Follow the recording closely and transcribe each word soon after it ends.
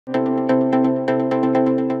Clearly,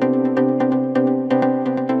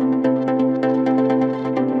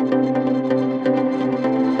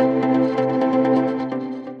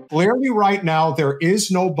 right now, there is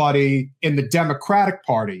nobody in the Democratic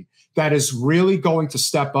Party that is really going to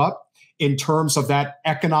step up in terms of that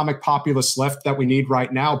economic populist left that we need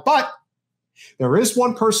right now. But there is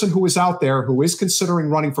one person who is out there who is considering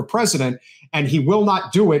running for president, and he will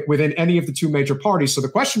not do it within any of the two major parties. So the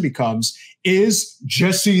question becomes, is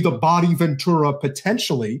Jesse the Body Ventura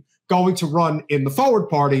potentially going to run in the Forward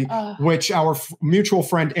Party, which our mutual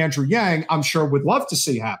friend Andrew Yang, I'm sure, would love to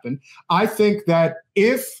see happen? I think that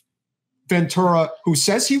if Ventura, who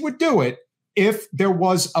says he would do it, if there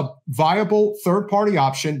was a viable third-party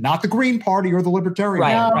option, not the Green Party or the Libertarian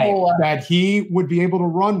Party, that he would be able to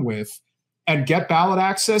run with and get ballot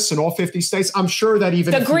access in all 50 states, I'm sure that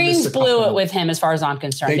even the Greens blew it with him, as far as I'm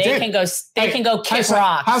concerned. They can go. They can go kick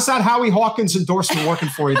rocks. How's that Howie Hawkins endorsement working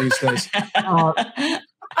for you these days?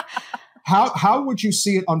 How would you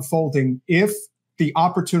see it unfolding if the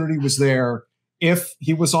opportunity was there, if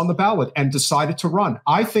he was on the ballot and decided to run?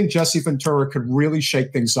 I think Jesse Ventura could really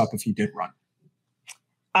shake things up if he did run.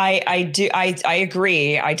 I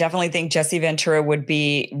agree. I definitely think Jesse Ventura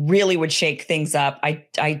would shake things up.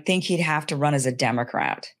 I think he'd have to run as a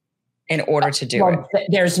Democrat in order to do it.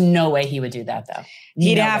 There's no way he would do that, though.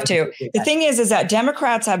 He'd have to. The thing is that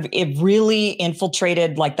Democrats have really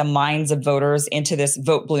infiltrated like the minds of voters into this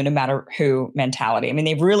vote blue no matter who mentality. I mean,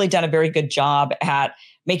 they've really done a very good job at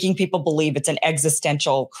making people believe it's an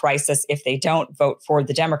existential crisis if they don't vote for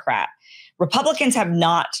the Democrat. Republicans have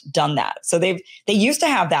not done that. So they used to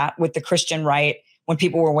have that with the Christian right when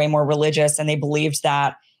people were way more religious and they believed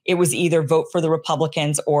that it was either vote for the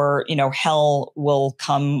Republicans or, hell will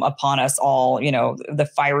come upon us all, the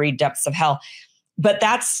fiery depths of hell. But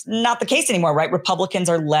that's not the case anymore, right? Republicans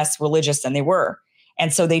are less religious than they were.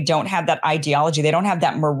 And so they don't have that ideology. They don't have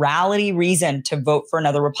that morality reason to vote for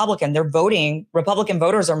another Republican. They're voting. Republican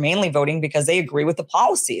voters are mainly voting because they agree with the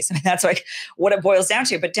policies. I mean, that's like what it boils down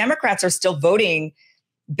to. But Democrats are still voting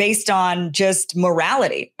based on just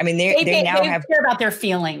morality. I mean, they now care about their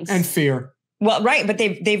feelings and fear. Well, right. But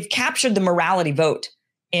they've captured the morality vote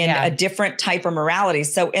in a different type of morality.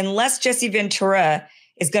 So unless Jesse Ventura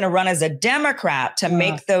is going to run as a Democrat to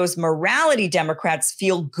make those morality Democrats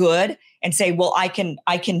feel good and say, well, I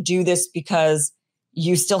can do this because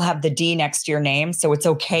you still have the D next to your name. So it's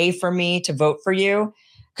okay for me to vote for you.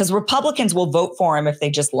 Because Republicans will vote for him if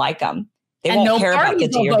they just like him. They won't care about the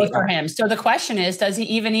D or the for him. So the question is, does he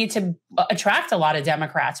even need to attract a lot of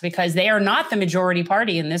Democrats? Because they are not the majority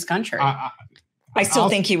party in this country. I still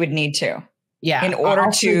think he would need to. Yeah. In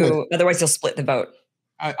order to, otherwise he'll split the vote.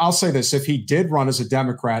 I'll say this. If he did run as a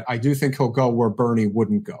Democrat, I do think he'll go where Bernie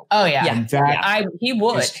wouldn't go. Oh, yeah. And that he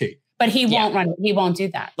would. is key. But he won't run. He won't do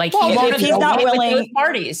that. Like, if he's not willing, with those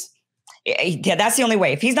parties. Yeah, that's the only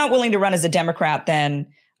way. If he's not willing to run as a Democrat, then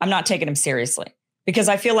I'm not taking him seriously. Because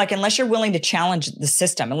I feel like unless you're willing to challenge the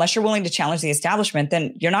system, unless you're willing to challenge the establishment,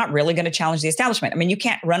 then you're not really going to challenge the establishment. I mean, you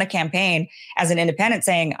can't run a campaign as an independent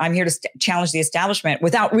saying, I'm here to challenge the establishment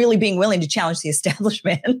without really being willing to challenge the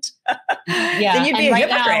establishment. Then you'd be a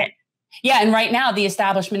hypocrite. And right now the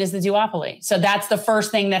establishment is the duopoly. So that's the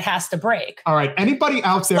first thing that has to break. All right. Anybody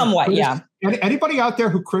out there? Somewhat, yeah. Anybody out there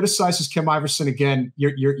who criticizes Kim Iversen again,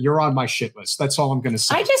 you're on my shit list. That's all I'm going to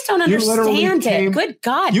say. I just don't understand it. Good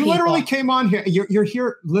God. You literally came on here. You're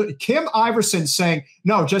here. Kim Iversen saying,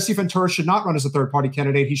 no, Jesse Ventura should not run as a third party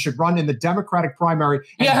candidate. He should run in the Democratic primary.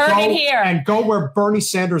 You heard it here. And go where Bernie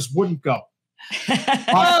Sanders wouldn't go.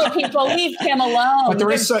 People, leave Kim alone. But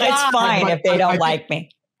it's fine if they don't like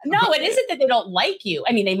me. No, it isn't that they don't like you.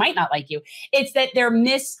 I mean, they might not like you. It's that they're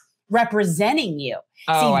misrepresenting you.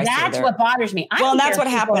 See, that's what bothers me. Well, that's what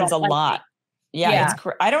happens a lot. Yeah.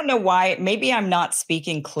 I don't know why. Maybe I'm not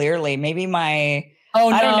speaking clearly. Maybe I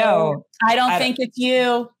don't know. I don't think it's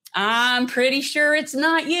you. I'm pretty sure it's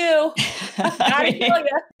not you. Gotta tell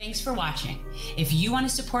you. Thanks for watching. If you want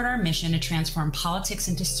to support our mission to transform politics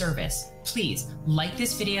into service, please like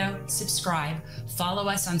this video, subscribe, follow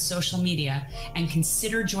us on social media, and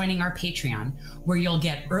consider joining our Patreon, where you'll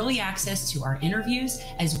get early access to our interviews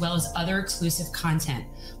as well as other exclusive content.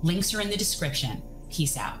 Links are in the description.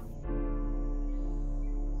 Peace out.